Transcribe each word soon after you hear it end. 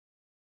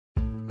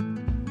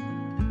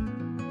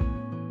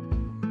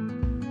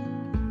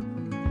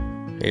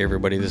Hey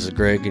everybody, this is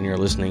Greg, and you're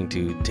listening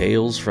to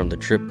Tales from the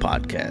Trip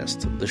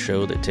podcast, the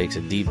show that takes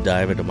a deep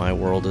dive into my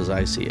world as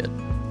I see it.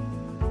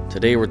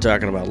 Today we're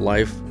talking about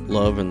life,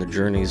 love, and the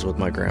journeys with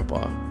my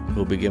grandpa,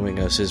 who'll be giving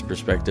us his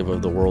perspective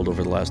of the world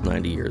over the last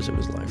 90 years of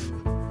his life.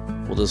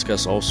 We'll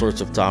discuss all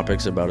sorts of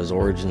topics about his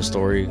origin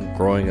story,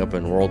 growing up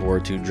in World War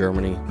II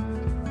Germany,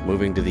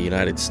 moving to the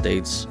United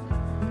States,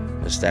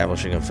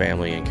 establishing a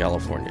family in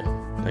California.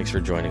 Thanks for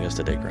joining us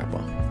today,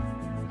 Grandpa.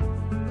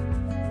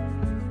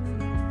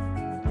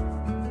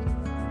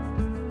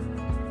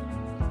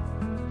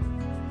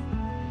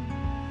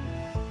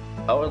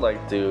 I would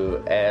like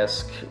to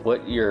ask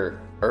what your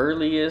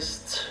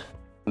earliest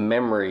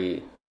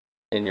memory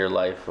in your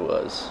life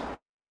was.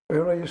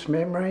 Earliest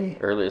memory?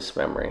 Earliest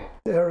memory.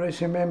 The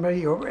earliest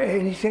memory of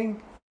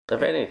anything?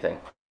 Of anything.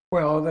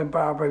 Well, there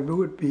probably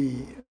would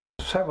be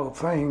several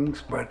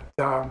things, but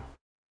I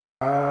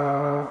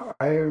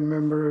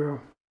remember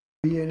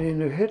being in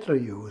the Hitler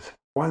Youth,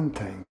 one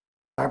thing.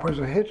 I was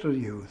a Hitler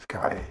Youth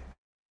guy.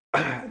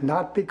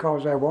 Not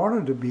because I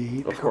wanted to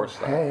be, of course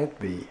I had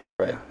to be.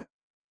 Right.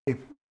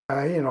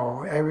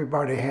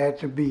 Everybody had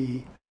to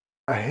be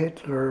a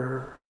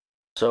Hitler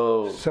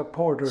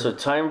supporter. So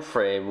time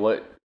frame,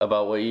 what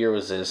year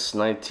was this?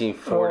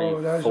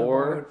 1944? That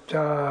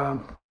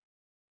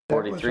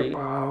 43?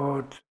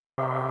 was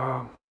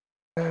about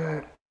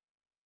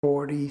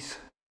 40s,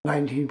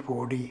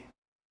 1940,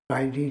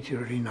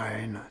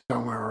 1939,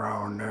 somewhere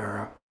around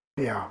there.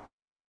 Yeah.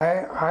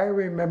 I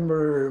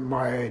remember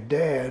my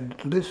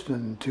dad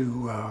listening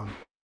to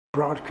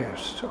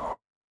broadcasts on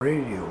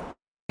radio,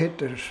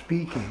 Hitler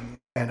speaking,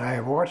 and I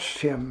watched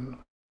him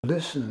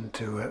listen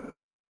to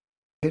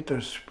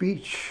Hitler's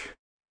speech,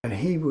 and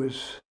he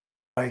was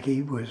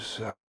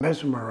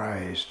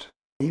mesmerized.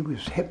 He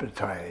was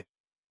hypnotized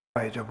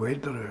by the way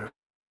Hitler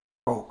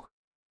spoke.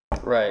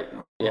 Right.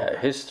 Yeah.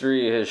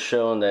 History has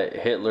shown that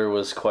Hitler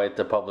was quite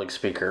the public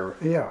speaker.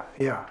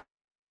 Yeah.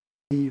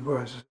 He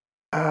was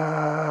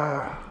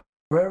a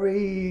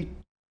very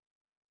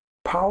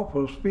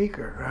powerful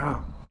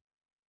speaker.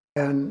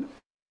 And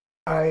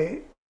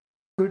I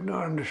could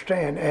not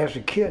understand as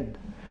a kid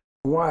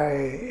why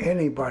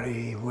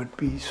anybody would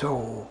be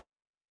so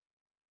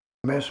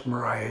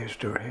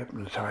mesmerized or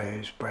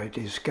hypnotized by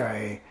this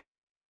guy.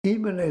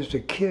 Even as a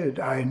kid,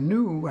 I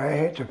knew, I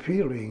had the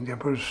feeling there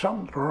was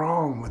something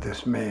wrong with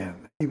this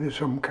man. He was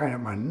some kind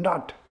of a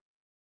nut,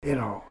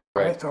 Right.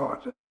 I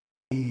thought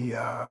he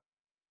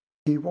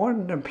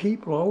won the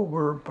people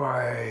over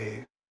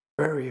by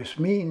various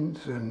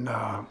means, and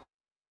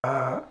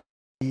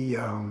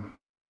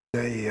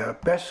the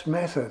best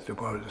method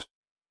was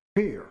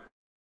fear,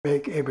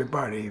 make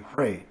everybody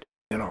afraid,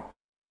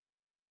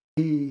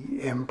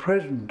 He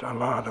imprisoned a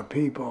lot of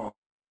people,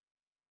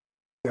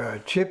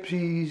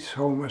 gypsies,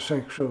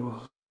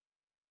 homosexuals,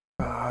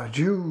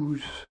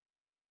 Jews,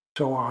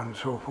 so on and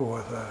so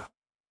forth.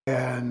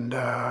 And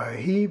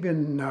he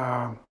even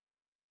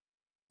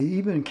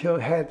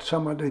had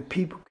some of the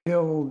people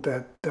killed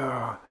that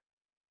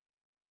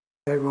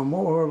they were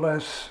more or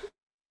less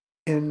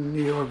in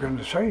the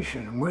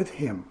organization with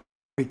him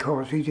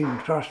because he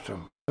didn't trust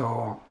them.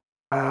 So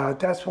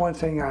that's one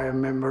thing I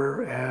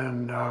remember.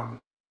 And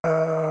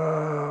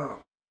I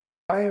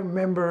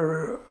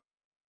remember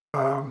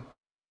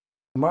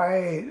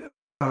my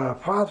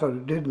father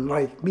didn't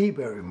like me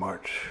very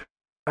much.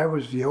 I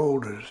was the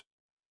oldest,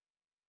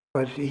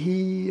 but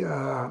he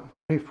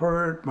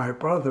preferred my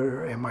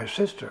brother and my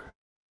sister.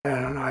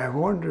 And I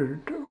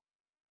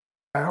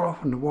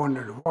often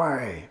wondered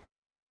why.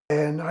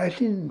 And I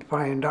didn't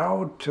find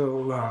out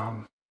till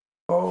I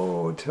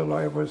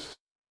was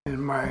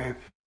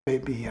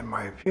maybe in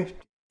my 50s.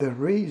 The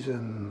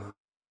reason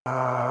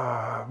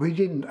he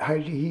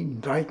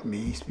didn't like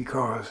me is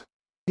because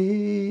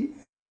he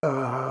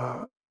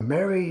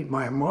married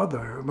my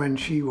mother when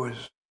she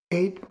was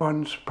 8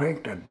 months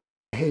pregnant.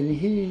 And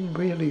he didn't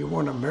really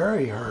want to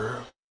marry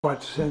her,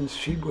 but since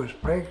she was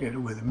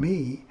pregnant with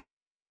me,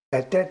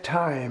 at that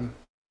time,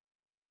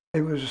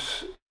 it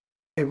was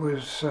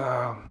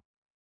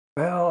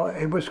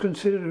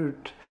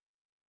considered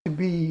to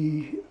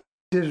be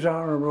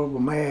dishonorable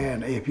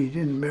man if he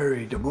didn't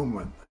marry the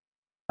woman,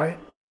 right?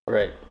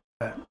 Right.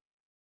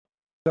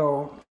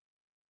 So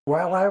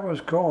while I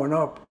was growing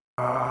up,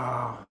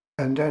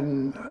 and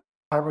then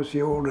I was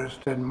the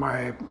oldest, and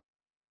my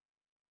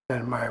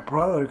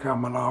brother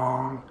come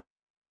along,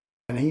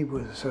 and he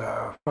was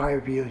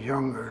 5 years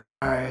younger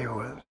than I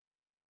was,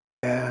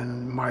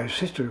 and my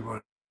sister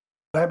was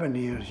 11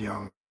 years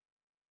younger.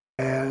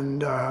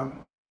 And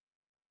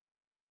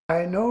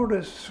I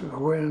noticed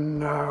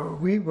when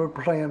we were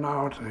playing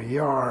out in the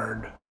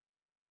yard,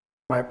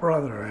 my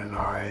brother and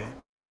I,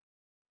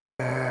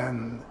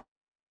 and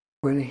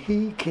when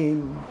he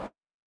came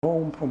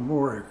home from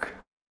work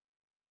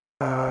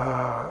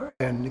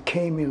and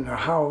came in the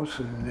house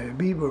and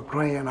we were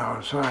playing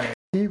outside,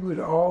 he would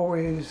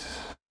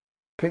always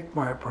pick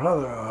my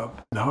brother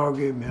up and hug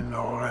him and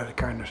all that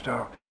kind of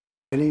stuff.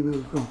 And he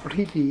would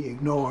completely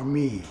ignore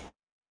me.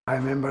 I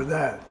remember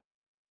that.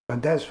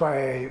 And that's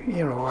why,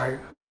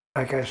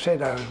 like I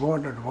said, I was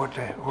wondering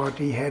what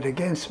he had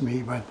against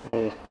me, but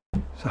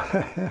so,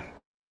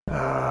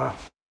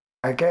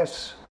 I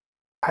guess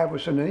I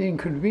was an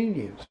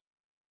inconvenience,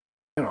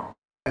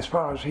 as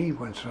far as he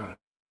was concerned.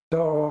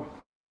 So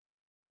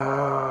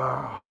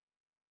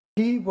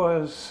he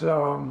was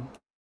a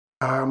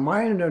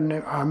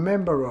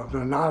member of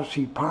the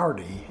Nazi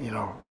Party,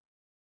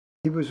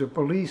 He was a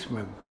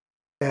policeman.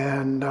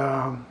 And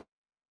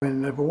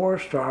when the war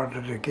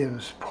started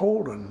against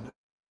Poland,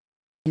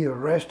 they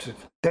arrested,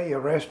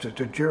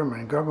 the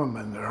German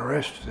government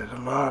arrested a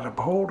lot of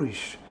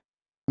Polish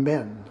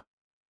men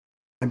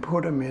and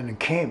put them in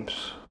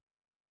camps.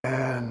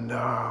 And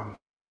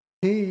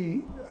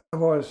he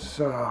was,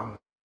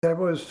 there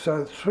was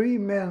 3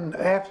 men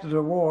after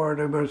the war,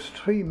 there was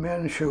 3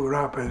 men showed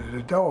up at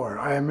the door.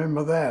 I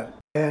remember that.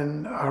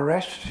 And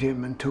arrested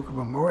him and took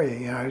him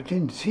away. And I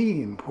didn't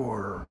see him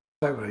for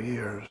several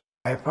years.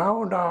 I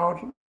found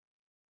out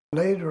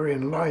later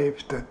in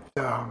life that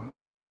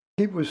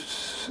he was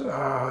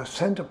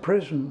sent to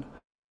prison.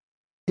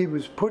 He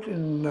was put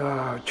in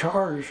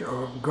charge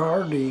of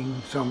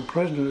guarding some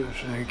prisoners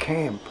in a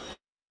camp.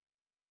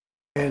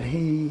 And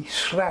he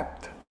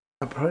slapped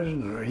a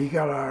prisoner. He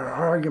got an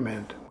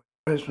argument with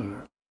a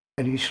prisoner,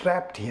 and he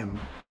slapped him.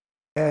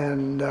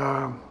 And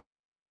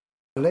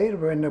later,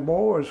 when the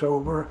war was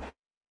over,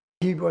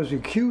 he was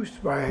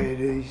accused by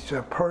these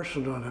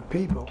personal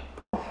people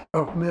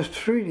of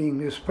mistreating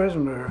this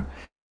prisoner,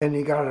 and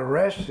he got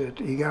arrested.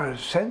 He got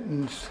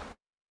sentenced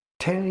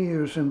 10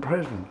 years in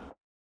prison.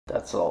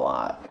 That's a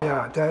lot.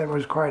 Yeah, that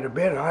was quite a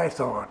bit, I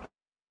thought,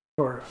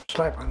 for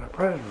slapping a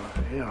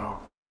prisoner,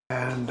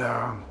 And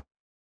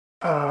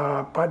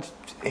but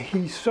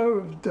he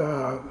served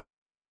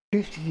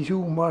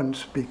 52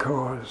 months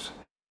because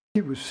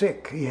he was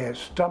sick. He had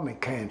stomach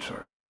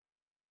cancer,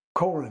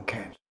 colon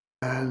cancer,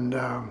 and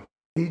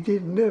he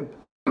didn't live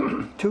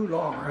too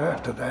long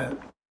after that.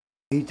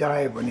 He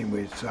died when he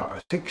was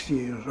 60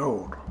 years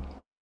old,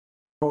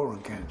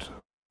 colon cancer.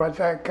 But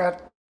I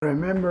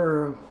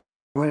remember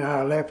when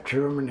I left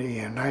Germany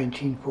in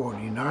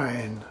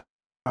 1949,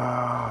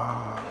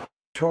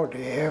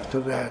 shortly after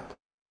that,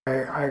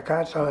 I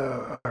got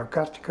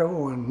to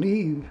go and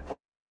leave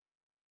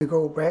to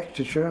go back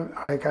to Germany.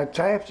 I got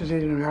drafted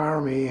in the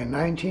Army in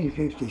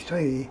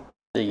 1953.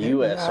 The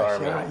U.S.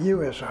 Army.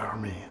 U.S.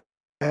 Army.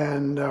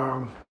 And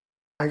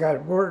I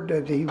got word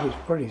that he was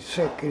pretty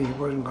sick and he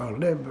wasn't going to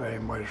live very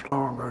much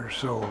longer.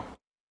 So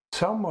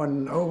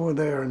someone over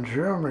there in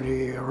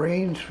Germany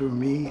arranged for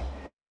me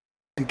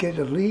to get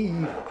a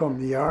leave from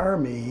the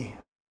Army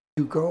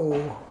to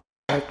go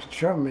back to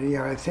Germany.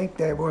 I think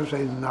that was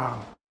in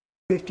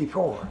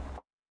 54.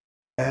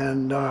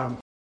 And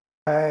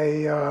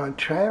I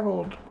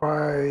traveled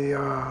by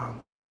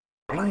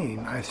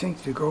plane, I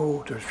think, to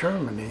go to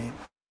Germany.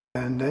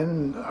 And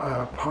then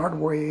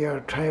partway I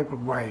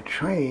traveled by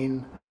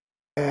train,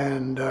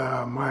 and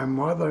my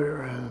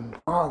mother and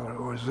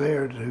father was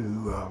there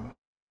to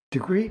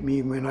greet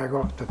me when I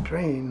got off the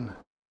train,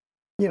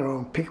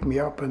 pick me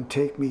up and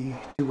take me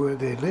to where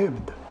they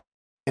lived.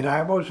 And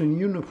I was in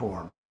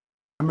uniform,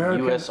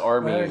 U.S.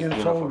 Army American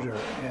uniform. soldier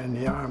in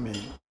the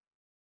Army.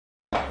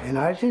 And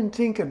I didn't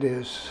think of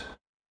this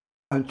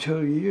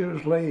until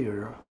years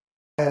later.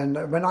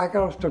 And when I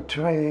got off the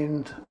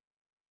train,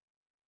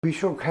 we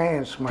shook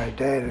hands, my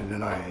dad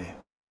and I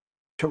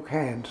shook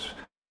hands.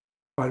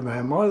 But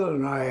my mother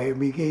and I,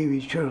 we gave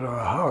each other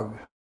a hug.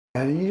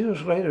 And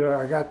years later,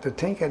 I got to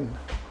thinking,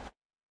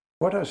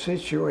 what a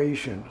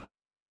situation.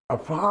 A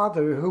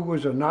father who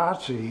was a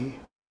Nazi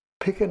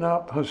picking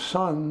up his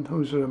son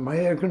who's an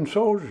American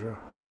soldier.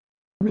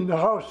 I mean,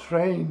 how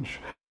strange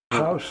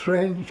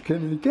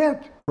can it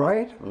get,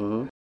 right?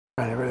 Mm-hmm.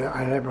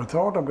 I never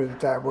thought of it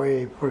that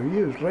way for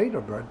years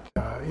later, but,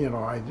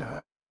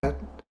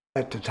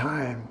 at the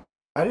time.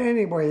 But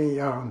anyway,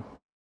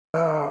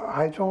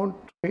 I don't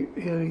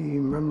really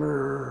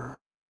remember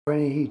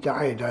when he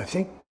died. I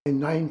think in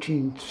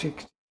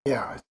 1960,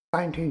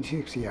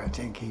 1960, I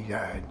think he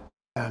died.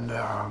 And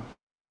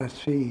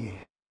let's see,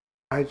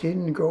 I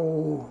didn't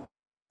go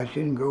to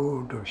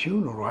the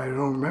funeral. I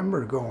don't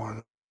remember going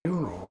to the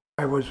funeral.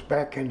 I was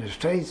back in the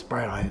States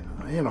by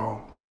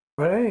then,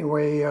 But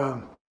anyway,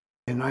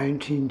 in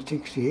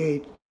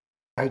 1968,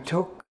 I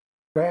took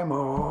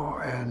Grandma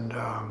and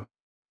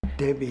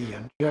Debbie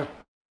and Jeff.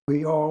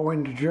 We all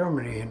went to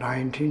Germany in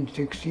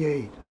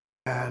 1968.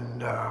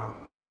 And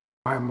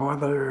my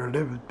mother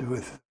lived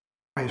with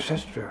my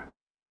sister,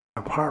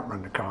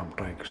 apartment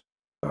complex.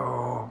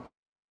 So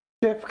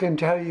Jeff can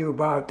tell you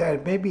about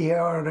that. Maybe he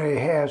already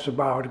has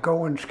about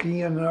going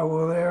skiing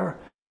over there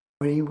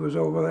when he was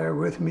over there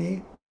with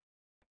me.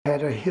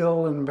 Had a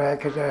hill in the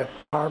back of that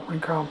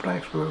apartment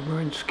complex where we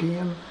went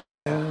skiing.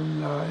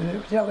 And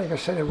like I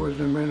said, it was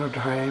in the winter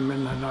time.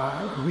 And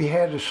then we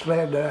had a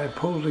sled. I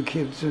pulled the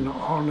kids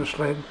on the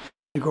sled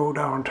to go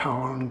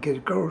downtown and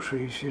get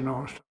groceries,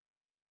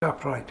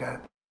 stuff like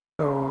that.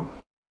 So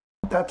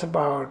that's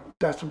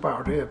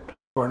about it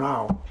for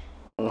now.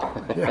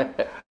 Yeah.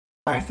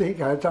 I think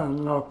I've done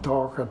enough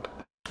talking.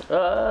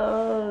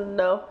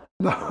 No.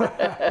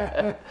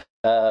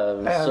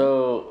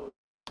 So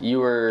you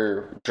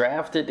were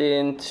drafted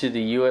into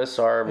the U.S.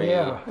 Army.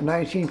 Yeah,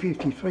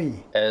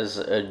 1953. As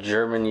a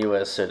German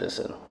U.S.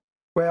 citizen.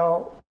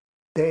 Well,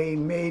 they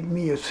made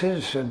me a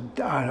citizen,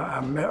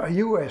 a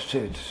U.S.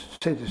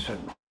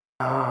 citizen.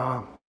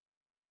 I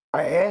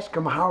asked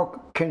them,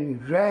 how can you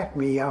draft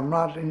me? I'm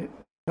not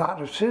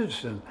a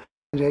citizen.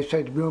 And they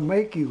said, we'll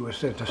make you a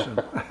citizen.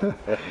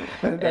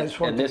 And that's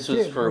what they did. And this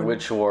was for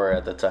which war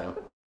at the time?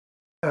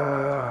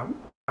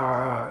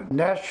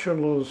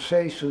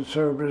 Naturalization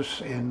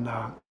Service in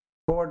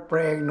Fort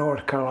Bragg,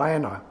 North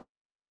Carolina.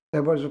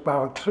 There was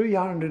about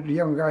 300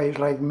 young guys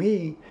like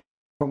me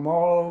from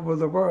all over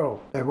the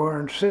world. They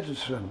weren't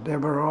citizens. They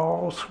were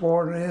all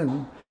sworn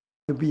in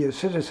to be a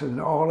citizen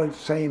all at the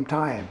same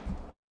time.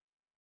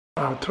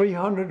 About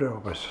 300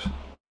 of us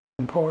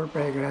in Fort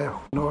Bragg,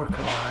 North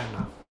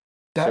Carolina.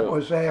 That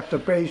was after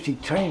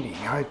basic training.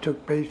 I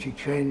took basic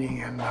training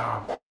in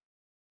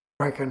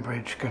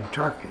Breckenridge,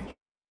 Kentucky.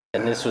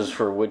 And this was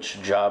for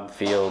which job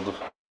field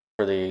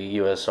for the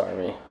U.S.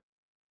 Army?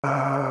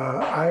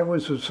 I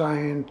was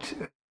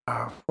assigned,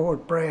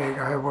 Fort Bragg,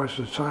 I was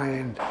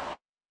assigned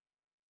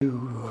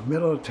to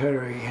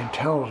military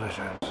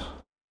intelligence.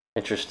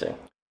 Interesting.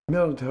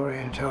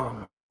 Military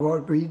intelligence.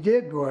 What we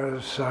did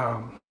was,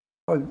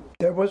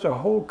 there was a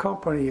whole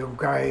company of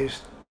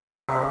guys,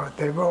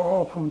 they were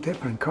all from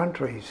different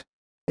countries,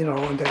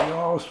 and they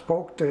all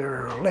spoke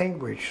their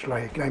language.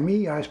 Like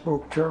me, I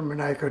spoke German,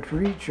 I could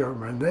read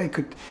German.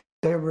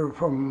 They were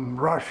from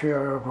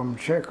Russia, from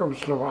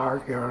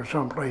Czechoslovakia or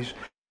someplace,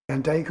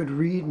 and they could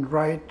read and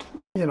write,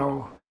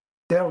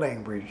 their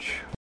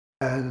language.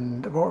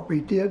 And what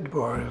we did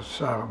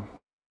was,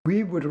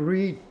 we would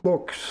read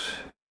books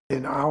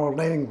in our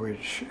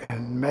language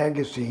and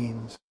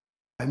magazines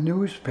and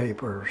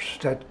newspapers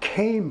that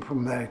came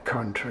from that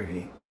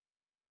country,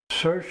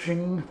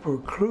 searching for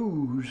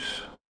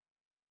clues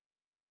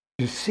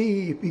to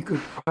see if we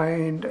could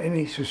find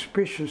any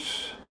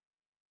suspicious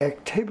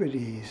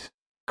activities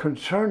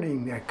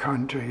concerning that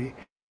country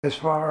as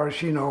far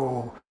as,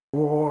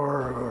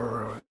 war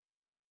or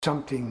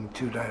something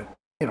to that,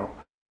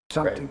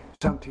 something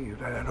to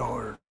that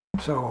order.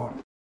 So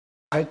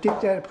I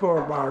did that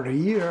for about a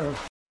year,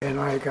 and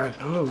I got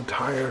a little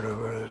tired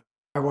of it.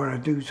 I want to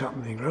do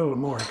something a little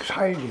more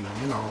exciting,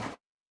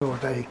 So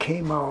they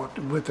came out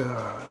with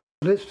a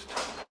list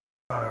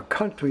of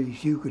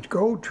countries you could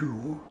go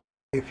to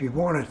if you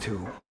wanted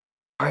to.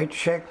 I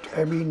checked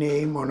every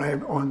name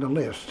on the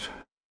list,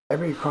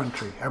 every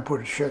country. I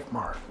put a check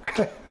mark.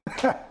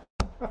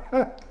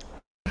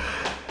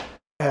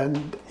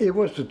 And it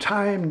was the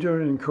time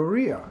during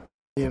Korea,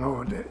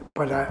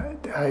 but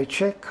I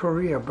checked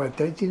Korea, but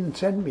they didn't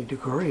send me to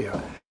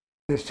Korea.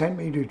 They sent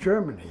me to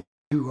Germany,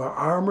 to an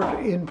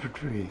armored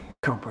infantry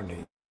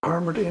company,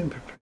 armored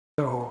infantry.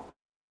 So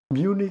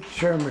Munich,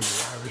 Germany,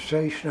 I was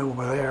stationed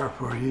over there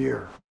for a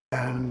year.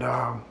 And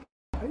I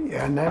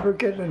never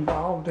get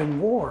involved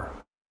in war,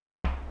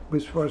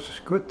 which was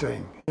a good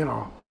thing,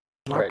 Lucky.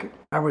 Right.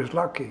 I was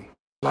lucky.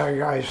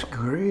 Like ice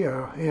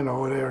Korea, it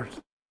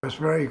was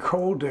very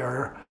cold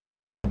there.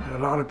 A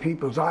lot of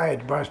people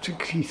died, about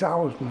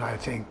 60,000, I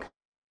think,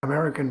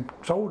 American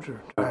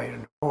soldiers died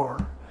in the war.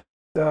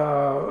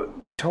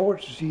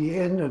 Towards the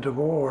end of the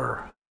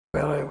war,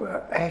 well, it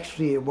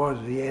was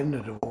the end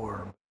of the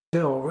war.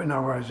 Still, when I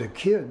was a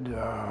kid,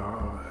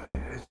 I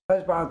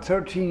was about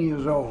 13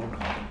 years old.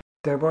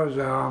 There was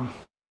a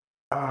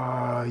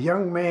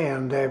young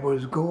man that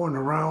was going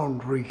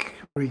around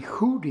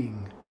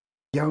recruiting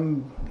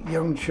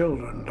young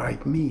children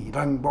like me,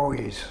 young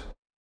boys,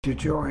 to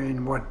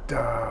join what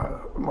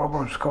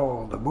was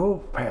called the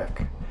Wolf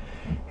Pack.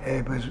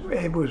 It was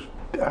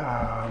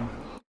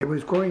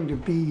going to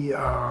be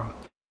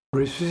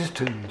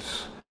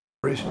resistance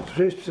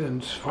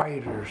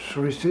fighters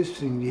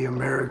resisting the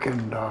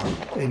American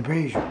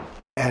invasion.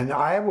 And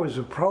I was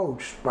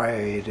approached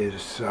by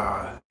this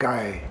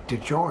guy to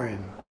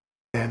join.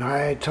 And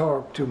I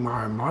talked to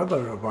my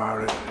mother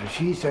about it, and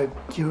she said,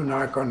 "You're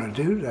not going to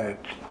do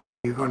that.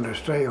 You're going to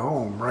stay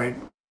home right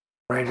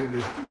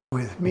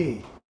with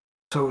me."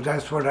 So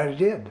that's what I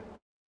did.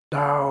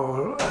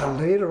 Now,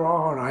 later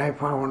on, I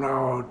found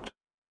out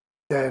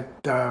that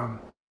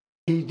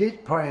he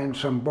did find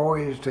some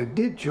boys that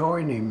did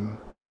join him,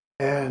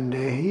 and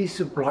he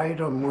supplied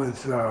them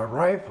with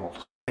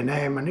rifles and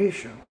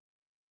ammunition.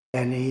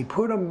 And he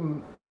put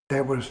them,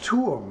 there was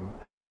two of them,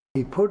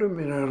 he put them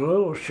in a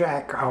little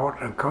shack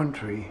out in the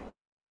country.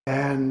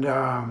 And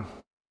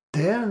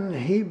then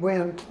he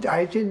went,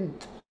 I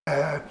didn't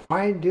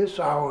find this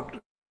out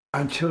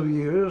until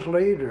years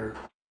later.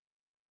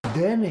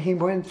 Then he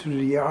went to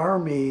the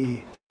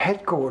Army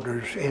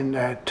headquarters in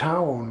that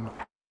town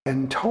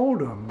and told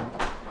them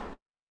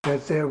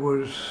that there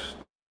was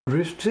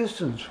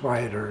resistance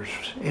fighters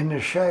in the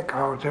shack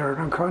out there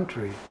in the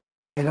country.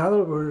 In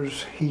other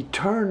words, he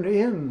turned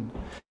in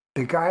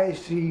the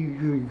guys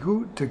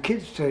the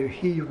kids that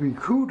he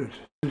recruited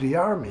to the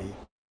Army,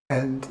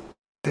 and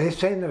they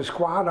sent a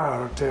squad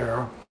out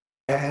there,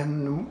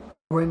 and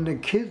when the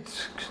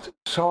kids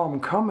saw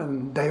them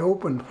coming, they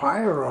opened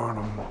fire on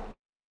them.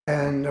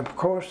 And of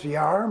course, the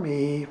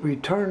army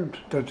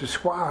the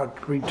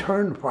squad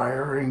returned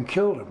fire and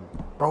killed them,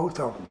 both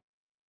of them.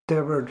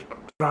 They were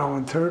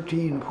around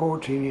 13,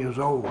 14 years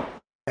old.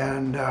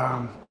 And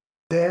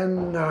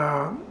then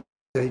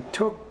they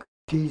took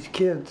these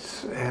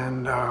kids,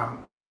 and I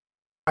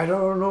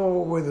don't know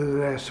whether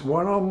that's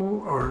one of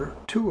them or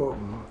two of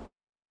them.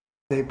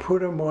 They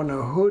put them on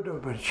the hood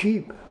of a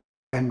Jeep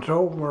and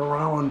drove them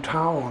around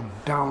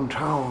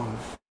downtown,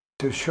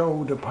 to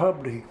show the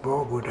public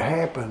what would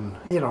happen,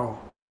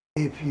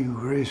 if you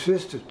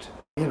resisted,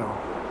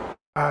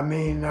 I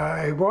mean,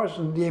 it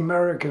wasn't the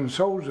American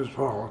soldiers'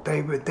 fault.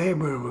 They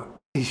were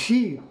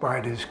deceived by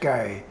this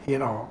guy,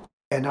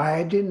 And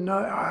I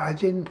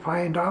didn't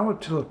find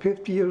out till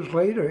 50 years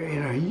later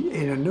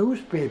in a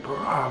newspaper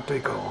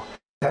article.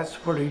 That's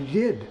what he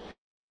did.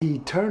 He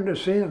turned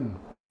us in,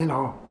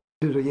 to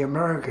the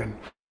American.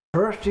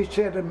 First he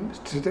said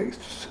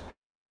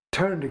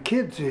turn the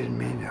kids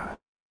in,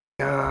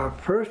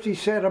 first he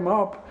set them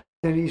up,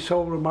 then he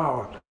sold them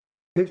out.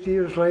 50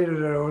 years later,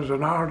 there was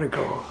an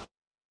article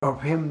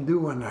of him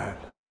doing that.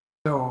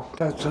 So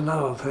that's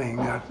another thing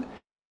that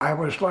I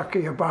was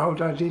lucky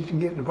about. I didn't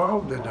get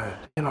involved in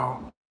that,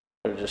 I'm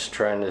just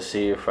trying to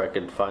see if I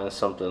could find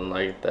something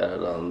like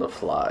that on the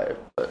fly,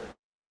 but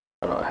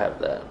I don't have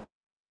that.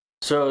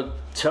 So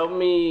tell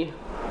me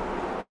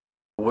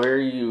where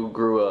you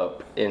grew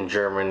up in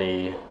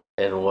Germany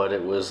and what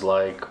it was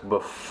like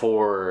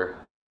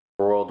before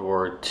World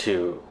War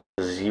II.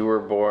 Because you were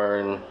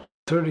born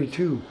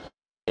 32.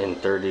 In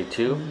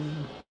 32?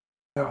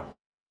 Yeah.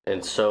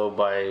 And so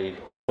by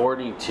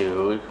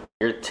 42,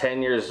 you're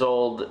 10 years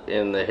old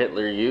in the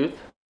Hitler Youth?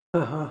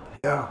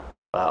 Yeah.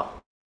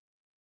 Wow.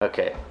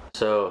 Okay,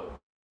 so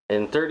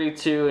in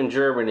 32 in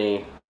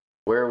Germany,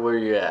 where were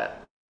you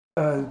at?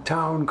 A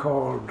town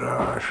called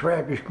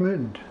Schwäbisch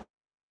Gmünd.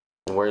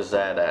 Where's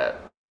that at?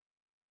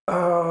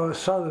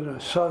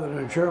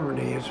 Southern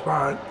Germany. It's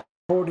about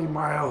 40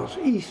 miles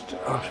east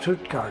of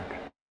Stuttgart.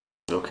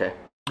 Okay.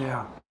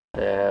 Yeah.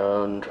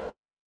 And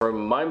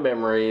from my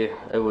memory,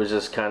 it was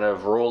just kind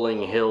of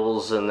rolling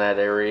hills in that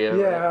area.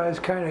 Yeah, right? it's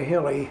kind of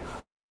hilly.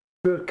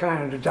 It's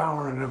kind of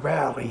down in the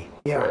valley.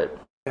 Yeah. Right.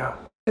 Yeah.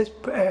 It's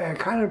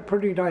kind of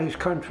pretty nice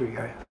country,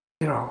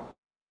 Yeah.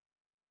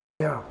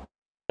 Yeah,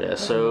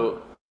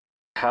 so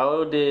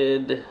how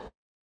did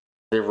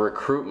the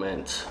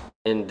recruitment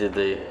into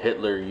the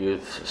Hitler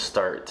Youth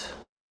start?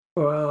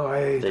 Well,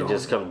 They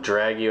just come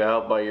drag you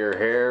out by your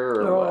hair,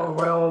 or what?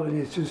 Well,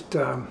 it's just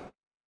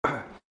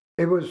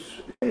it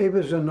was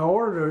an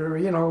order,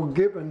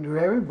 given to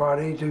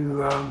everybody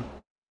to,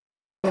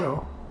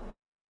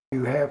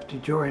 you have to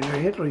join the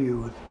Hitler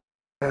Youth,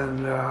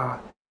 and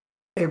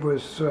it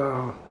was,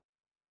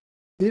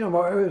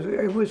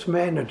 it was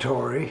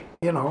mandatory,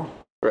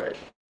 Right.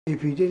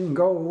 If you didn't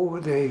go,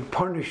 they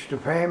punished the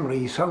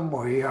family some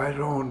way. I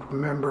don't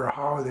remember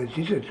how they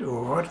did it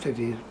or what they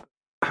did.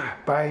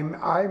 But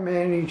I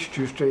managed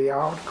to stay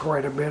out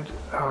quite a bit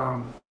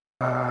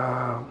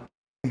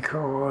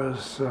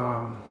because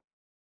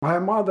my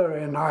mother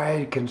and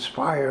I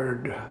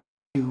conspired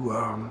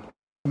to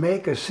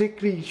make a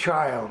sickly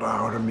child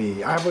out of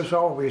me. I was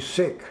always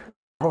sick,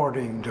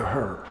 according to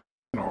her,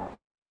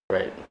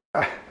 Right.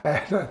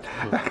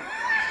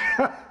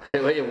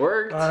 It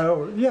worked?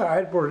 Yeah,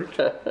 it worked.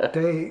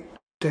 They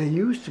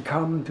used to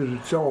come to the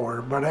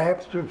door, but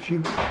after a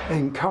few,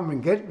 and come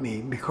and get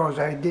me because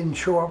I didn't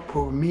show up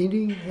for a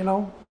meeting,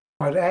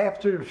 But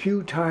after a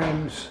few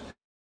times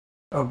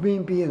of me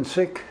being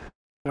sick,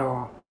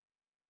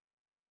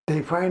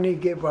 they finally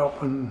gave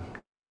up and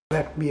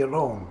left me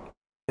alone,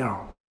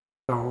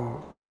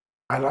 So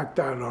I lucked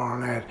out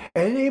on that.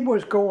 And it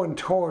was going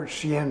towards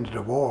the end of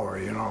the war,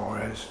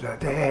 as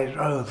they had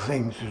other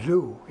things to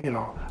do,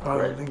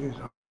 other Right. things.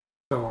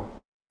 So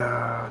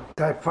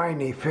that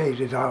finally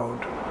faded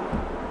out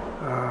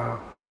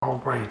all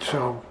by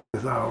itself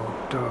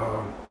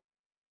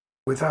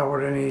without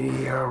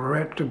any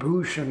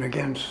retribution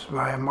against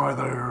my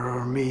mother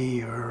or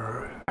me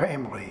or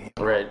family.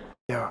 Right.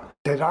 Yeah,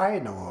 that I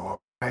know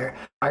of.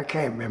 I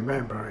can't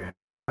remember it.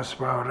 That's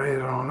about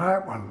it on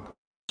that one.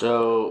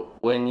 So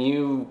when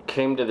you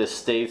came to the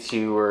States,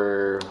 you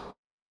were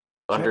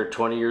under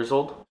 20 years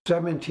old?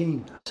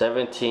 17.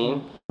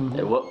 17? Mm-hmm.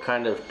 And what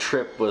kind of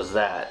trip was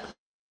that?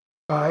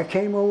 I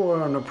came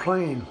over on a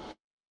plane.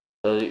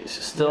 So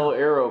still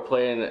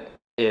aeroplane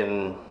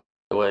in,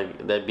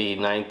 that'd be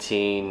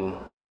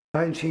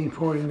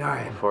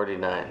 1949.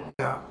 49.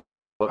 Yeah.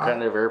 What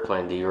kind of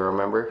airplane do you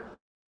remember?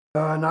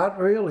 Not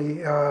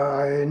really.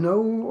 I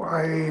know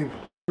I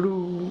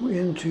flew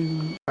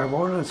into, I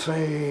want to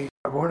say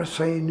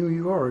New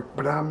York,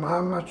 but I'm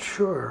not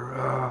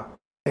sure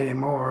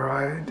anymore.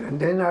 And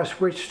then I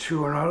switched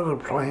to another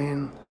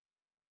plane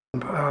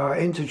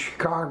into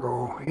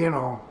Chicago,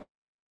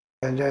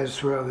 and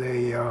that's where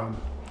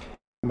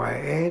my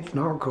aunt and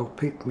uncle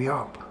picked me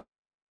up.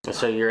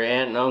 So your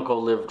aunt and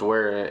uncle lived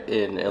where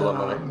in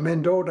Illinois?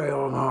 Mendota,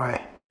 Illinois.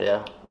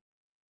 Yeah.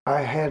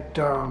 I had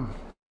 2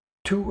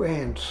 two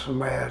aunts.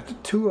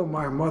 Two of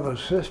my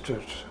mother's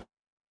sisters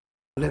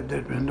lived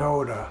in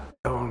Mendota,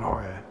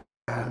 Illinois.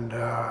 And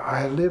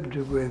I lived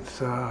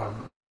with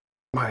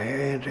my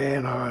Aunt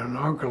Anna and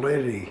Uncle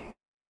Eddie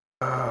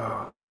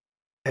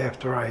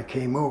after I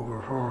came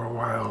over for a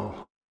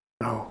while,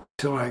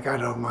 till I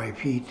got on my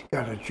feet,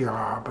 got a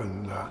job.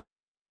 And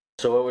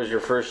So what was your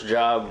first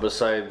job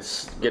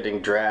besides getting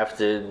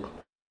drafted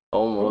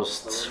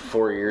almost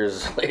 4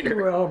 years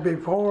later? Well,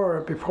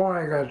 before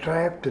I got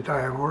drafted,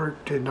 I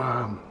worked in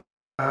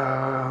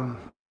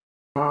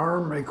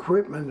farm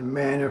equipment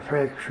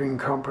manufacturing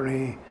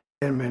company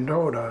in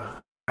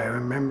Mendota. I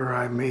remember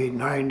I made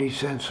 90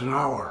 cents an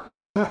hour.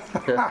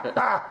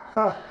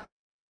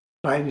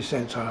 90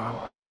 cents an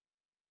hour.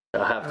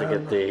 I'll have to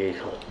get the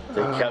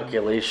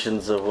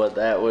calculations of what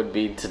that would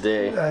be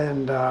today.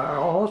 And I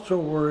also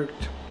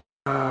worked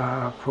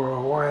for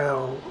a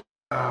while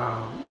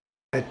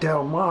at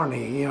Del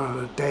Monte,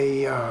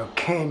 they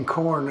canned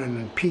corn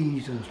and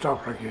peas and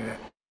stuff like that.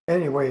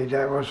 Anyway,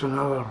 that was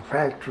another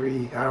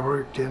factory I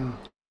worked in.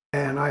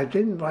 And I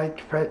didn't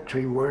like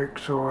factory work,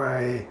 so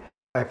I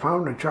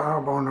found a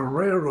job on a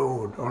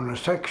railroad, on a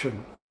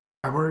section.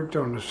 I worked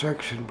on the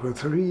section for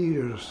 3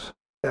 years.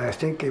 I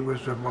think it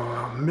was a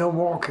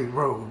Milwaukee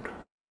Road.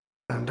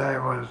 And I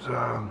was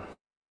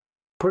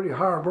pretty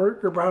hard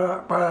worker,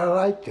 but I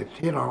liked it,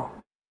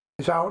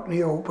 It's out in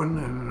the open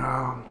and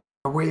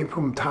away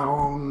from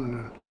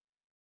town.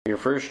 Your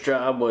first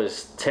job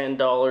was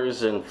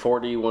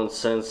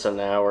 $10.41 an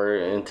hour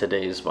in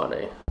today's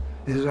money.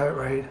 Is that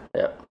right?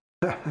 Yep.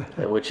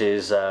 Which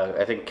is,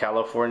 I think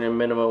California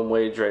minimum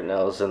wage right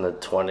now is in the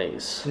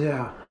 20s.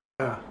 Yeah.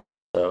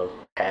 So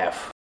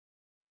half.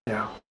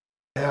 Yeah.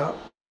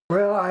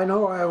 Well, I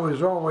know I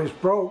was always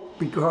broke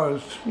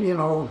because,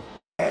 even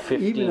at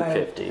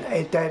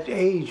that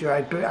age,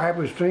 I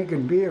was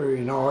drinking beer,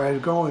 I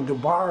was going to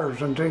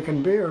bars and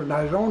drinking beer, and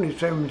I was only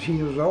 17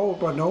 years old,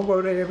 but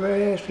nobody ever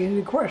asked me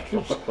any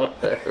questions.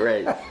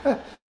 Right.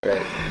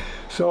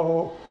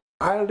 So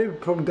I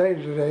lived from day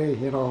to day,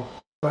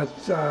 but...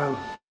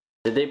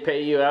 Did they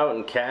pay you out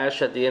in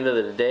cash at the end of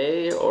the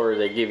day, or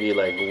they give you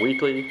like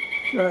weekly?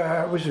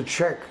 It was a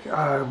check.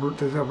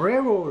 The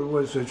railroad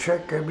was a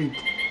check every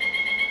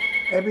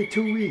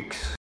 2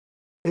 weeks.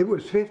 It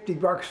was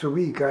 $50 a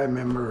week, I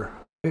remember.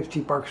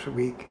 $50 a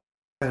week.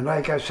 And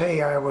like I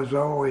say, I was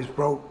always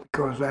broke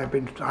because I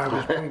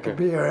was drinking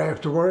beer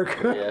after work.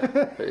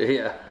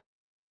 Yeah.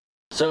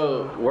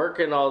 So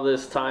working all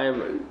this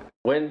time,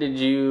 when did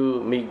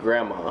you meet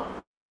Grandma?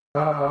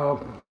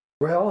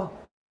 Well,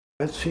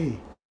 let's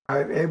see.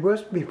 It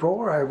was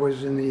before I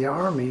was in the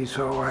Army,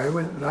 so I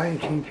went in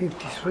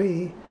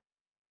 1953.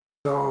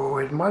 So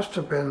it must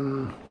have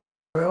been,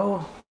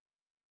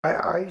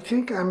 I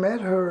think I met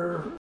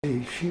her.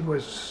 She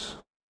was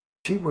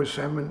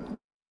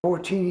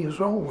 14 years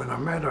old when I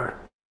met her.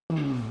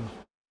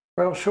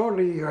 Well,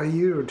 shortly a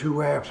year or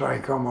two after I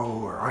come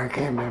over. I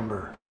can't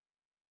remember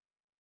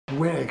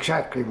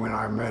exactly when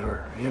I met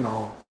her,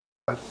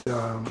 But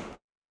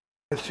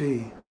let's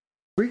see.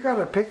 We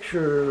got a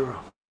picture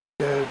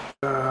that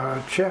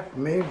Chef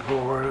made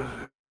for us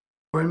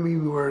when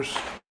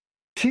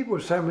she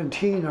was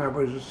 17, I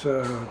was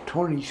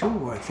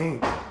 22, I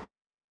think,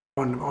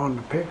 on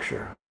the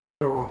picture.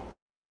 So,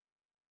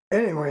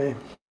 anyway.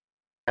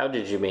 How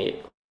did you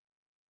meet?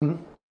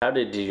 How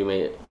did you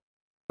meet?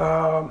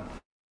 I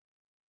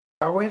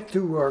went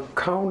to a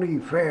county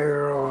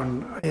fair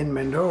in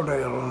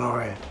Mendota,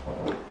 Illinois,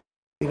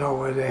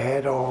 where they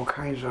had all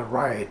kinds of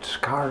rides,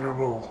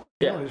 carnival.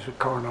 Yeah. It was a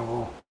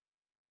carnival.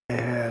 They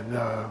had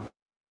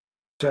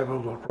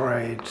several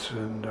rides,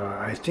 and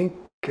I think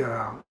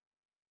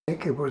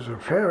it was a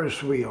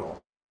Ferris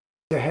wheel.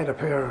 They had a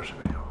Ferris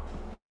wheel.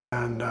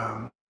 And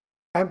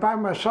I'm by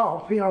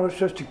myself, it's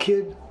just a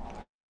kid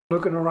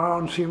looking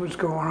around, see what's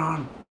going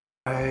on.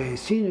 I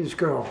seen this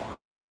girl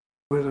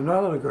with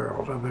another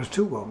girl. There was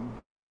two of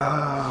them.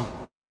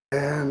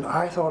 And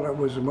I thought it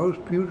was the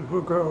most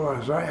beautiful girl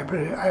I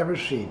ever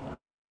seen.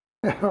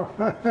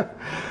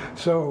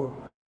 So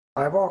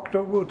I walked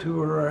over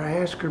to her and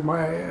asked her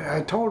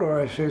I told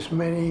her, I says,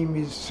 my name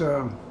is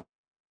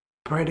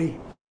Freddie.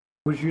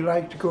 Would you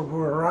like to go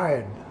for a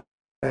ride?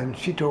 And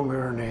she told me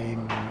her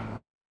name.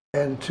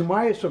 And to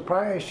my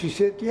surprise, she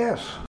said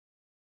yes.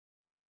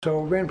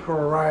 So we went for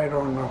a ride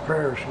on the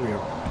Ferris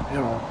wheel,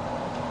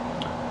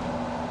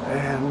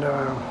 And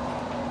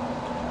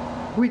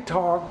we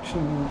talked,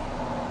 and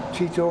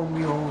she told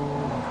me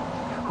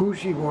who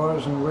she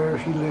was and where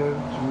she lived,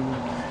 and,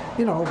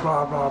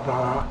 blah, blah,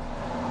 blah,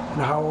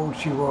 and how old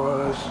she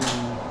was.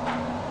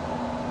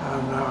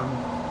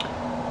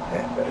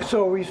 And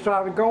so we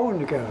started going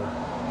together.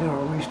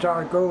 We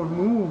started going to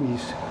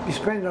movies. We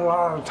spent a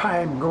lot of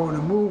time going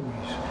to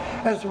movies.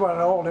 That's about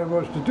all there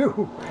was to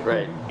do.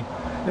 Right.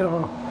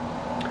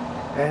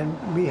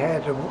 And we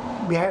had to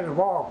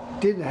walk.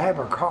 Didn't have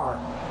a car.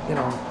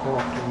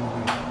 Walk to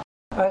movies.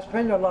 I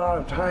spent a lot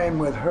of time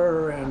with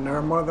her and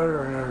her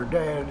mother and her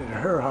dad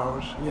at her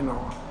house. And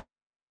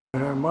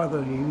her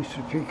mother used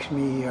to fix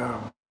me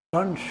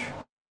lunch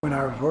when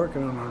I was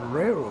working on the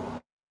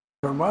railroad.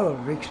 her mother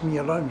fixed me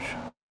a lunch.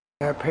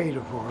 I paid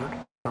her for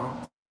it.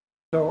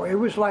 So it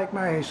was like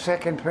my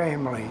second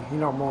family,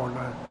 more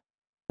than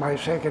my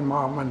second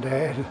mom and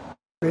dad,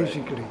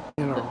 basically,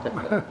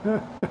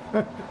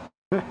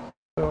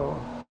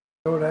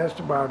 So that's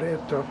about it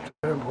up to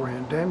that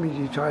point. Then we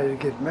decided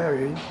to get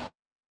married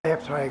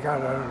after I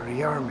got out of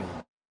the Army.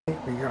 I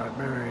think we got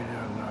married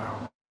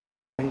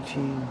in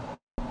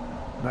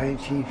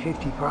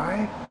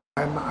 1955.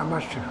 I'm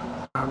not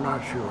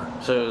sure.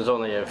 So it was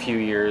only a few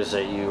years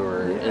that you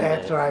were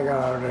after I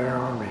got out of the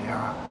Army.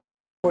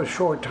 It was a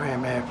short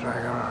time after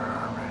I got out of the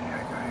Army.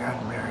 I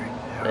got married.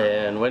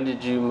 Yeah. And when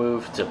did you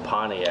move to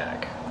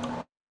Pontiac?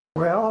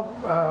 Well,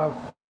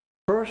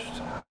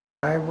 first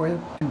I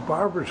went to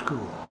barber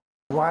school.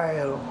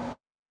 While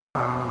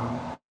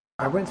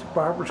I went to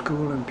barber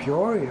school in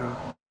Peoria,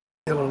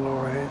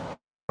 Illinois,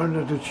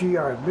 under the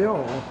GI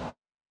Bill,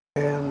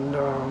 and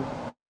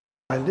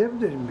I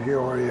lived in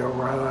Peoria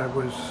while I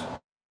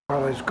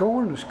was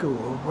going to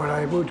school, but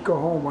I would go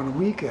home on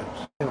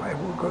weekends. I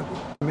would go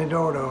to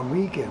Mendota on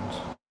weekends.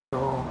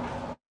 So,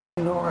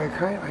 I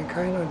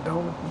kind of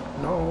don't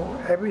know.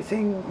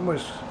 Everything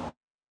was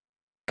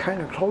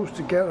kind of close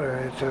together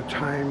at the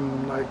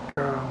time, like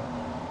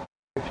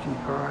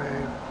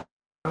 55.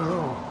 I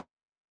don't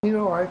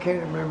know. I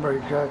can't remember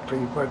exactly,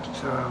 but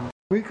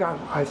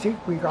I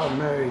think we got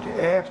married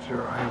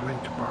after I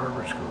went to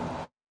barber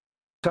school.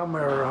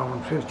 Somewhere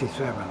around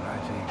 57, I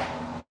think.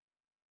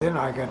 Then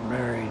I got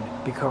married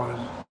because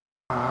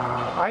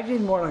I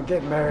didn't want to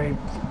get married,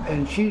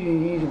 and she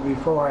didn't either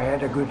before I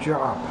had a good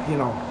job,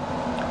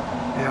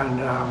 And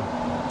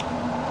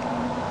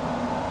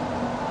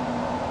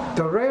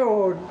the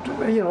railroad,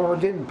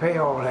 didn't pay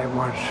all that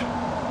much.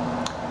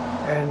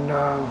 And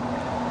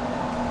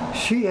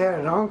she had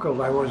an uncle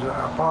that was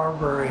a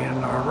barber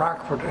in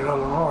Rockford,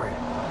 Illinois.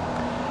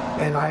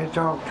 And I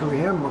talked to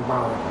him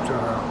about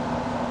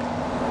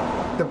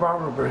the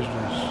barber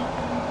business.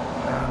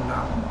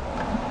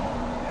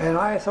 And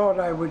I thought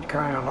I would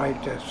kind of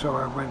like this, so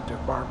I went to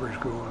barber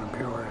school in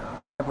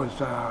Peoria. It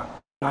was a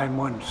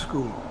 9-month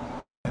school.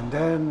 And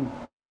then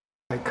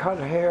I cut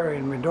hair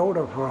in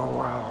Mendota for a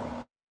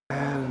while,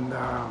 and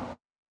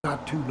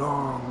not too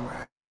long.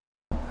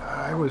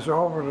 I was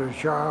offered a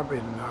job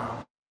in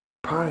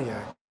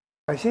Pontiac.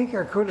 I think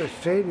I could have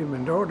stayed in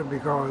Mendota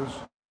because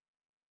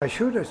I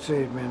should have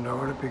stayed in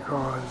Mendota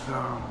because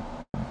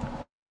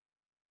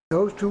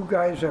those two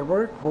guys I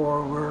worked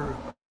for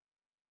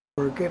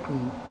were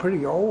getting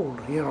pretty old,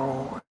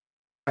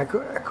 I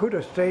could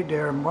have stayed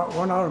there, and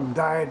one of them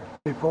died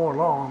before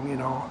long,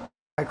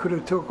 I could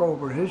have took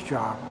over his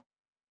job.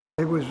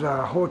 It was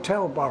a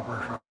hotel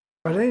barber shop.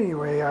 But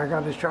anyway, I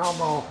got a job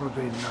offered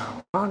in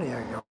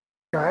Pontiac.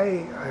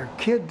 A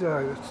kid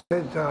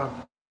said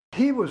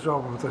he was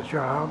over the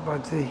job,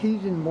 but he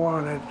didn't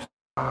want it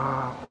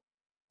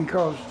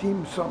because he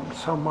was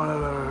some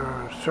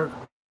other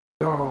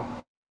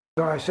circumstance.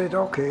 So I said,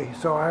 okay.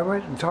 So I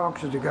went and talked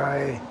to the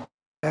guy,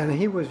 and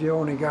he was the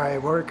only guy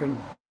working.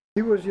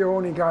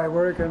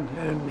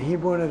 And he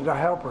wanted a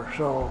helper,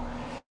 so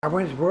I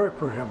went to work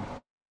for him.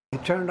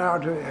 It turned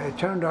out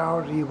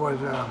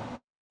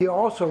he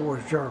also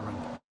was German,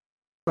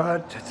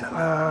 but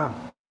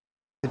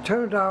it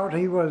turned out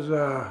he was,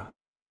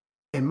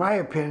 in my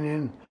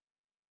opinion,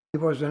 he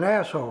was an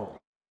asshole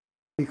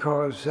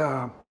because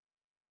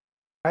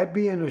I'd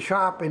be in the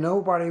shop and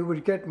nobody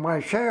would get my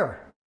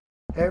share.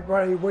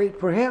 Everybody would wait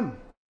for him.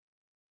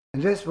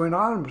 And this went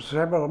on for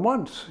several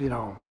months, and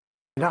I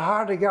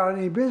hardly got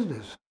any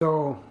business.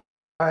 So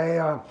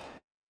I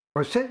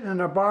was sitting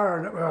in a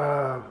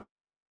bar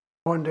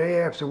one day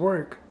after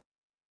work,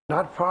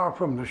 not far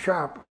from the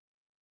shop,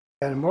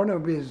 and one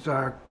of his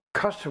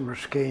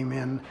customers came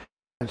in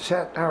and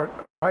sat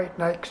out right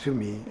next to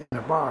me in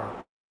the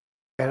bar.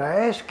 And I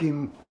asked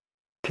him,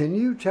 can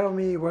you tell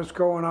me what's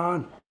going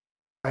on?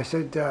 I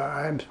said,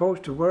 I'm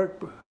supposed to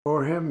work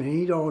for him, and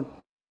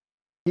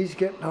he's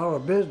getting out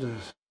of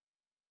business.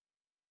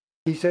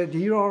 He said,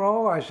 you don't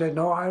know? I said,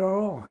 no, I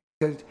don't know.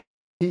 He said,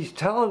 he's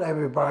telling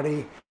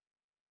everybody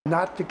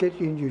not to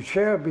get you in your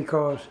chair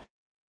because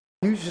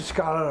you just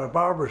got out of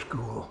barber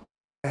school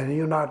and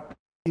you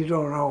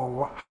don't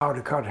know how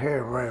to cut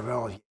hair very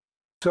well.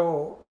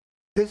 So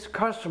this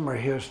customer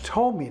here has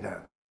told me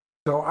that.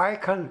 So I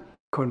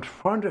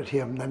confronted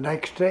him the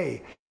next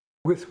day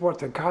with what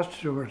the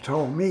customer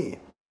told me.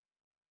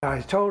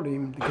 I told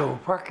him to go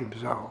fuck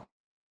himself.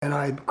 And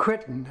I'm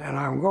quitting and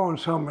I'm going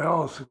somewhere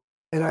else.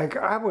 And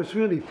I was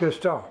really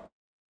pissed off.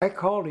 I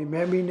called him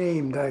every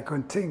name that I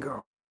could think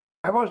of.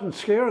 I wasn't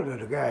scared of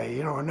the guy,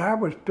 and I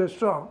was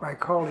pissed off. I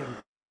called him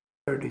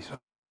 30-something,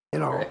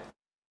 Right.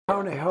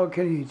 How the hell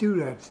can you do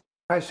that?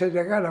 I said,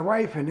 I got a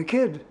wife and a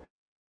kid.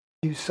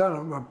 You son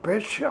of a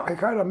bitch, I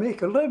got to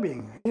make a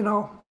living,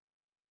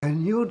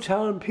 And you're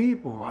telling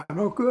people I'm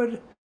no good?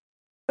 What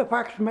the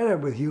fuck's the matter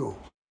with you?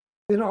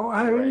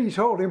 I really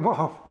told him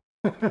off.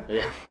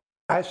 Yeah.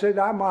 I said,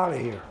 I'm out of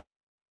here.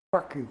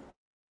 Fuck you.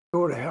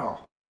 Go to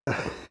hell.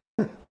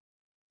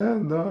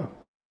 And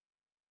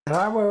And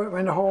I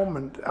went home,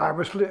 and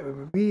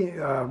we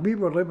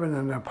were living in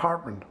an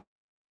apartment,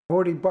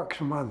 $40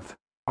 a month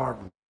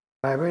apartment.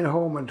 I went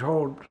home and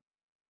told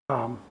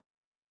oh,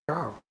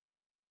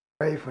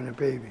 wife and the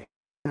baby.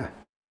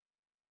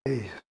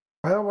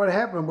 Well, what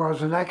happened was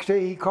the next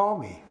day he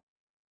called me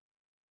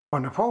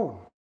on the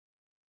phone.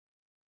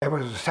 It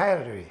was a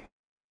Saturday.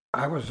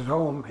 I was at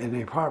home in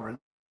the apartment.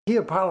 He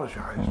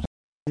apologized.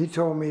 He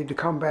told me to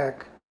come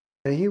back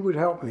and he would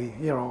help me,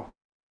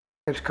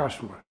 his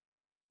customers.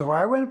 So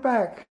I went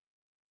back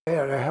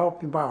there to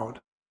help him out,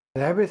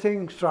 and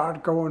everything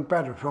started going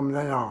better from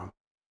then on.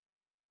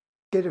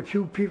 Get a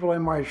few people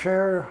in my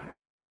share.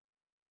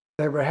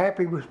 They were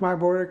happy with my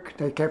work.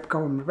 They kept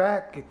coming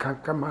back. It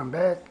kept coming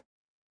back.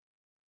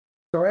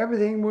 So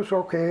everything was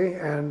okay,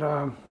 and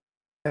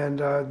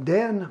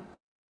then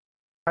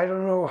I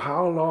don't know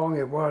how long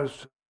it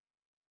was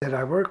that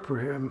I worked for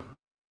him.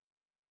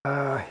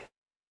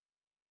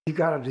 He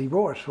got a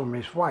divorce from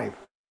his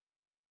wife.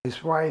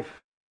 His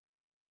wife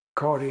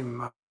caught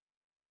him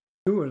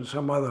doing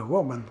some other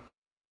woman.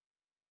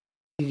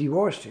 He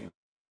divorced him,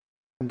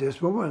 and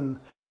this woman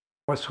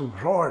was from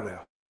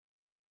Florida.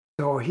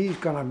 So he's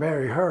gonna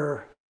marry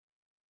her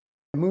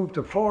and move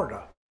to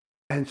Florida.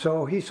 And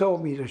so he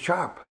sold me the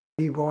shop.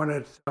 He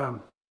wanted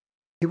 $2,000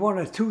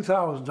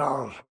 for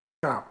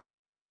the shop.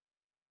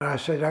 And I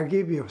said, I'll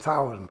give you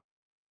 $1,000.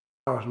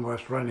 $1,000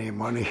 was plenty of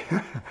money.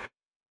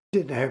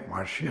 Didn't have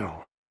much,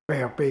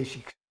 bare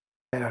basics.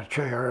 And a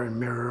chair and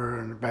mirror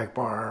and a back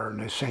bar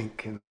and a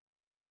sink. And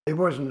it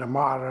wasn't a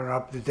modern,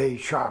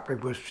 up-to-date shop.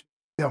 It was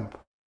dump.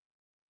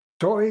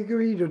 So he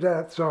agreed to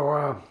that.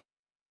 So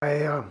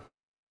I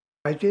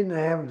didn't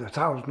have the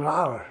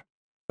 $1,000.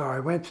 So I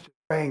went to the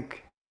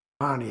bank,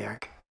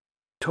 Pontiac,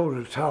 told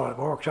her to teller,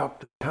 walks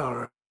up to the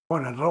teller,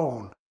 wanted a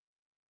loan,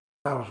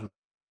 $1,000.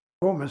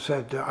 The woman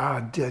said,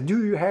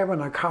 do you have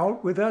an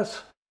account with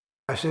us?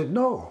 I said,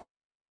 no.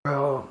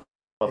 Well,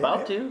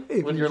 about to?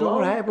 If with you your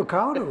don't loan? have a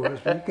account with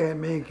us, we can't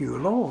make you a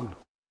loan.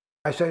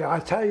 I said,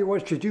 I'll tell you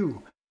what you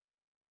do.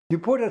 You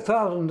put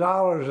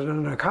 $1,000 in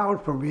an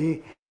account for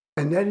me,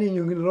 and then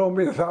you can loan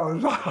me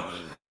 $1,000.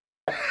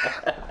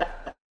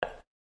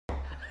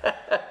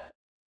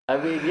 I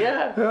mean,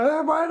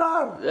 yeah. Why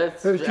not?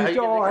 That's she said,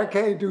 I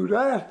can't do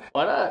that.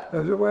 Why not?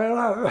 I said, why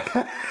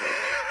not?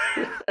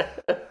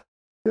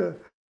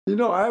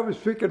 I was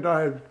thinking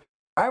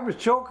I was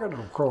joking,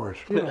 of course,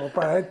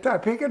 but I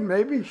figured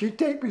maybe she'd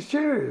take me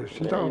serious.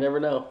 You never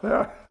know.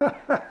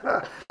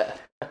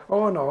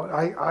 Oh no,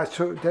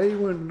 so they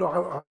wouldn't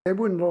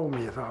loan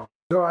me $1,000.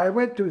 So I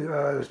went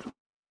to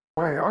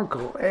my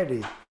uncle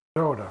Eddie,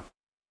 Florida,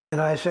 and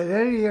I said,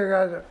 Eddie,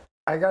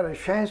 I got a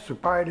chance to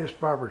buy this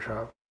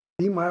barbershop,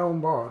 be my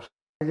own boss.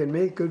 I can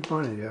make good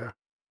money there,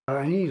 but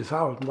I need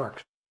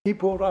 $1,000. He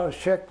pulled out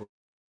his checkbook,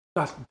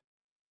 nothing.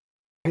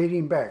 Paid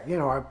him back.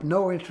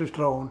 No interest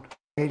loan.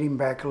 Paid him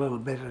back a little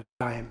bit at a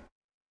time.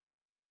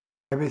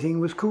 Everything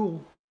was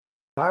cool.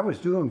 I was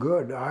doing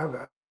good. I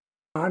was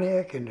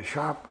Pontiac in the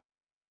shop.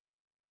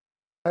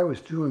 I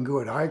was doing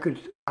good. I could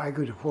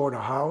afford a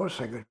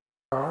house. I could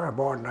car. I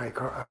bought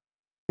a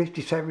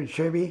 57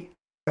 Chevy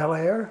Bel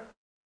Air.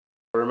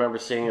 I remember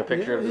seeing a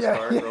picture of this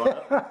car growing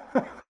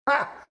up.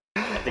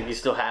 I think you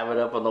still have it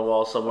up on the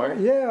wall somewhere.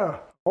 Yeah.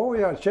 Oh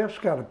yeah. Jeff's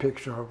got a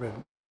picture of it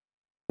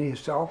in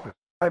his office.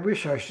 I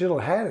wish I still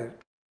had it.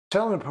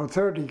 Selling for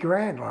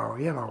 $30,000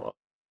 now,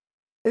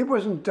 It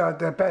wasn't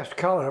the best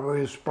color.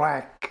 It was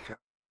black.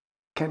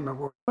 Can't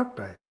remember what it looked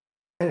like.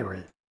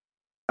 Anyway,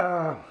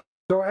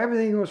 so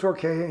everything was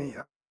okay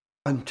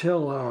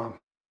until,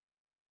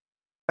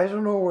 I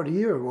don't know what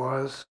year it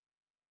was,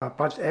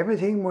 but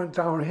everything went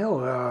downhill.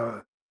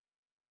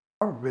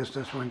 Our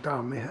business went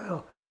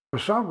downhill. For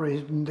some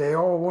reason, they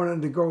all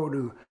wanted to go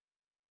to,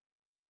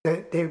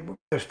 they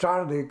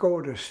started to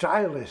go to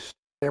stylists.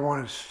 They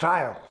wanted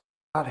style,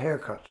 not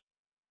haircuts.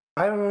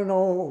 I don't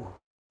know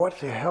what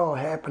the hell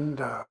happened.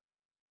 It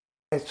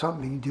had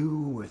something to do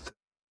with.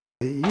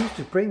 They used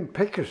to bring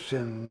pictures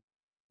in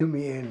to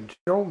me and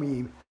show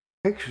me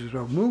pictures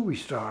of movie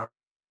stars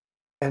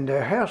and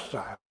their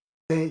hairstyle.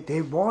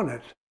 They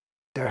wanted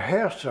their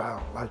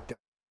hairstyle like that.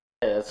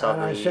 Yeah, that's how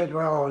I said,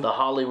 well, the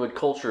Hollywood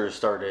culture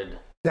started.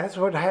 That's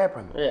what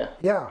happened. Yeah.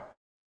 Yeah.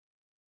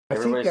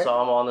 Everybody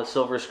saw him on the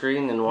silver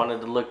screen and wanted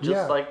to look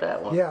just like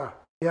that one. Yeah,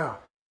 yeah.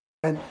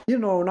 And,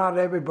 not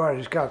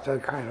everybody's got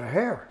that kind of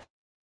hair,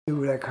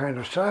 do that kind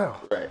of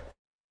style. Right.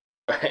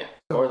 Right.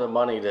 So, or the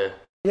money to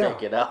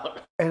take it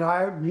out. And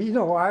I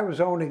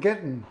was only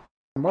getting,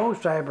 the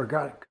most I ever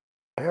got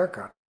a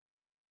haircut.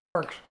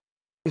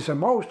 It's the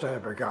most I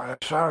ever got. I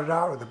started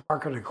out with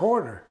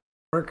 $1.25.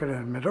 Working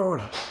in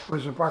Medora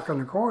was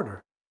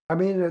 $1.25. I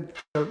mean,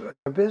 the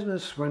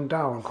business went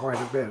down quite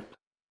a bit.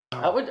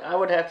 I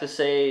would have to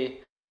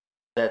say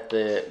that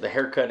the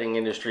haircutting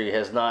industry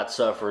has not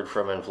suffered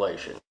from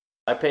inflation.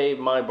 I paid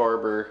my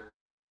barber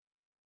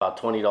about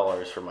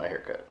 $20 for my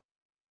haircut.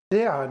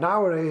 Yeah,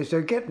 nowadays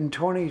they're getting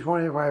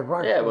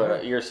 $25. Yeah,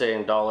 but you're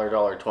saying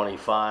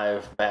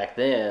 $1.25 back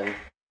then.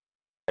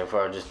 If I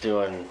were just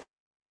doing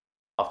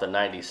off the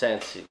 90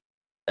 cents,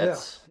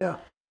 that's yeah.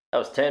 That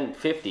was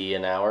 $10.50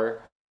 an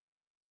hour.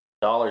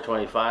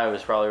 $1.25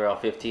 is probably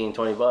around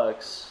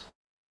 $15-20.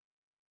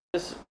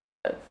 It's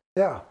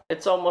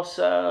almost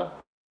like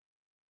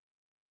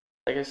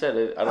I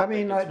said.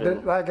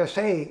 Like I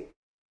say,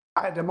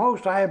 the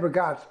most I ever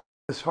got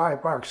is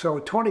 $5. So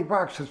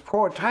 $20 is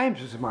 4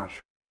 times as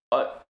much.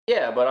 But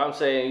I'm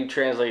saying you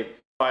translate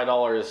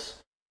 $5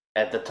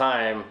 at the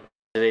time,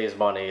 today's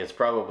money, it's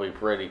probably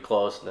pretty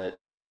close, and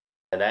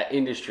that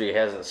industry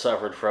hasn't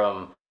suffered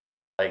from,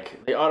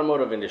 like, the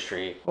automotive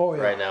industry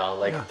right now.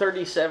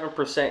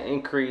 37%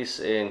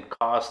 increase in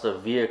cost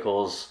of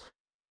vehicles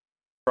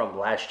from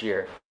last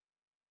year.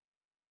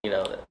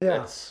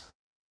 That's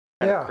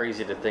kind of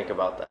crazy to think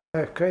about that.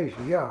 That's crazy,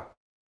 yeah.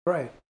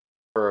 Right.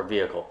 For a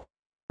vehicle.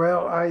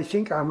 Well, I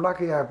think I'm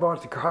lucky I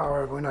bought the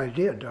car when I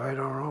did. I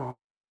don't know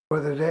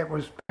whether that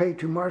was paid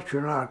too much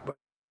or not, but,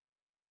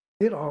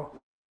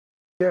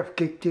 Jeff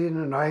kicked in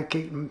and I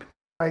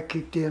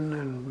kicked in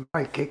and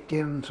Mike kicked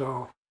in,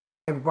 so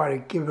everybody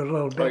give it a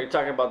little bit. Oh, you're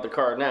talking about the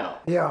car now?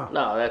 Yeah.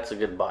 No, that's a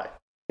good buy.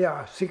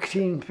 Yeah,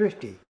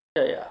 $16.50.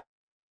 Yeah.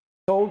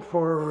 Sold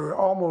for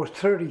almost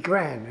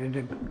 $30,000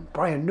 and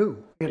brand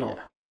new, Yeah.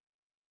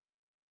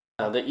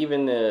 Now,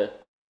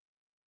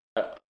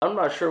 I'm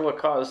not sure what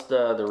caused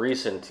the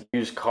recent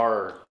used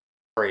car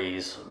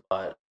craze,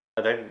 but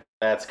I think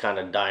that's kind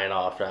of dying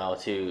off now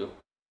too.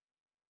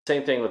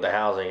 Same thing with the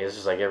housing. It's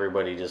just like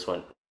everybody just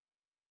went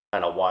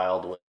kind of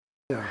wild with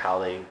how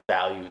they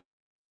value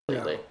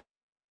lately.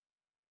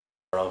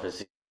 I don't know if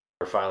it's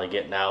they're finally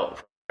getting out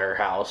from their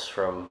house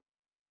from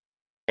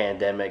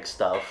pandemic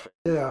stuff.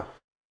 Yeah.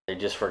 They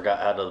just forgot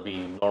how to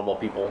be normal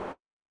people,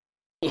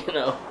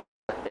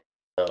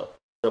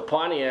 So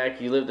Pontiac,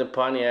 you lived in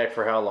Pontiac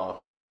for how long?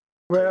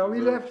 Well,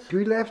 we left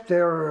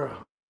there.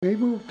 We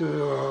moved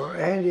to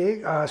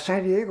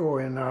San Diego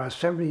in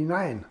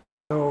 '79.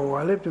 So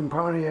I lived in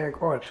Pontiac,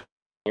 what?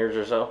 Years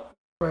or so?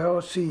 Well,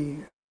 let's see.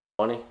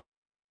 20?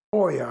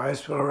 Oh, yeah,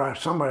 it's around,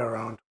 somewhere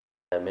around.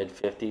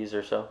 Mid-50s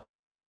or so?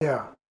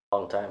 Yeah.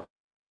 Long time.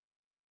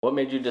 What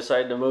made you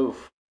decide to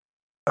move?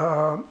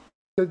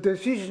 The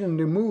decision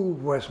to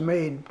move was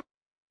made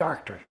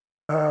doctor.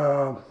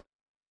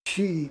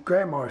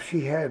 Grandma,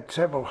 she had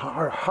several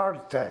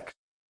heart attacks,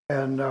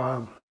 and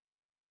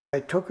I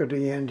took her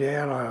to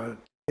Indiana to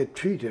get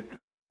treated.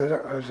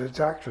 As the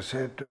doctor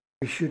said,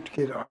 we should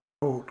get a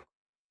boat.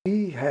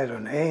 She had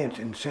an aunt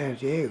in San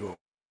Diego,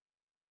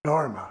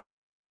 Norma.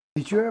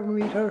 Did you ever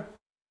meet her,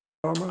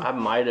 Norma? I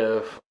might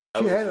have.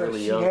 I was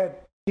really young.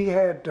 She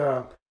had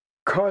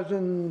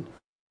cousin,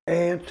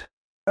 aunt,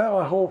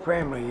 a whole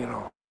family,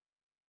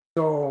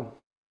 So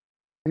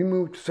we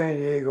moved to San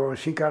Diego, and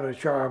she got a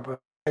job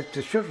at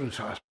the Children's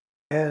Hospital.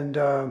 And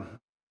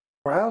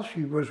while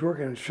she was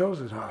working at the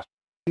Children's Hospital,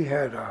 she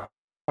had a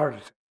heart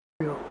attack,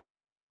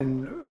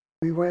 And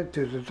we went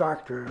to the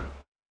doctor.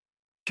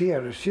 She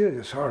had a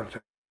serious heart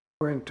attack.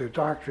 Went to the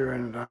doctor,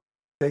 and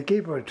they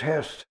gave her a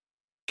test.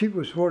 She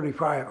was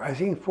 45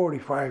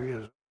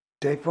 years old.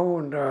 They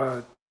found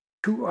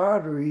 2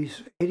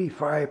 arteries,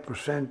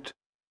 85%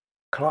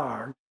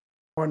 clogged,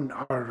 1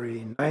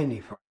 artery,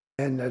 95%.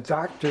 And the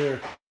doctor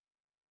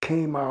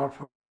came out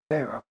from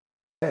the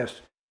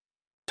test,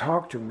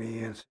 talked to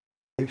me, and said,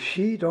 if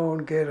she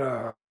don't get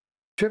a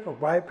triple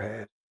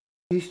bypass,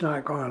 she's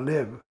not going to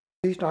live.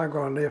 She's not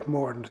going to live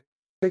more than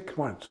 6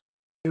 months.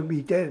 She'll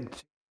be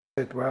dead.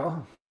 I said,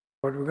 well,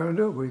 what are we going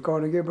to do? We're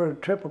going to give her a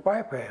triple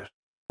bypass.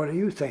 What do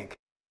you think?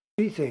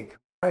 She think.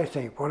 I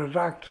think. What a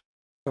doctor.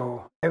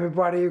 So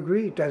everybody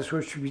agreed that's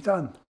what should be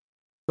done.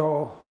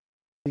 So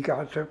she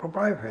got a triple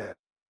bypass.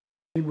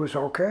 She was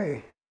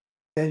okay.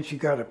 Then she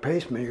got a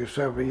pacemaker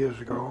several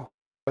years ago.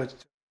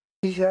 But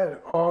she's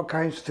had all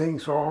kinds of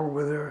things wrong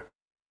with her.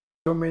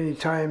 So many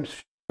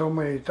times, so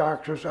many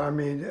doctors. I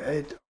mean,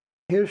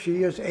 here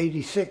she is,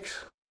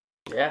 86.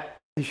 Yeah.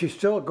 And she's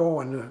still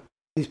going.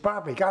 She's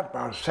probably got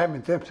about a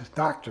 7th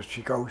doctor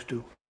she goes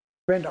to.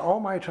 Spend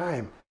all my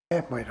time,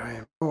 half my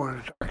time,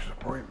 going to doctor's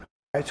appointment.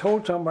 I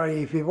told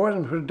somebody if it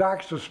wasn't for the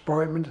doctor's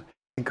appointment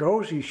and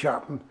grocery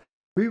shopping,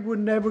 we would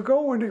never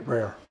go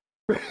anywhere.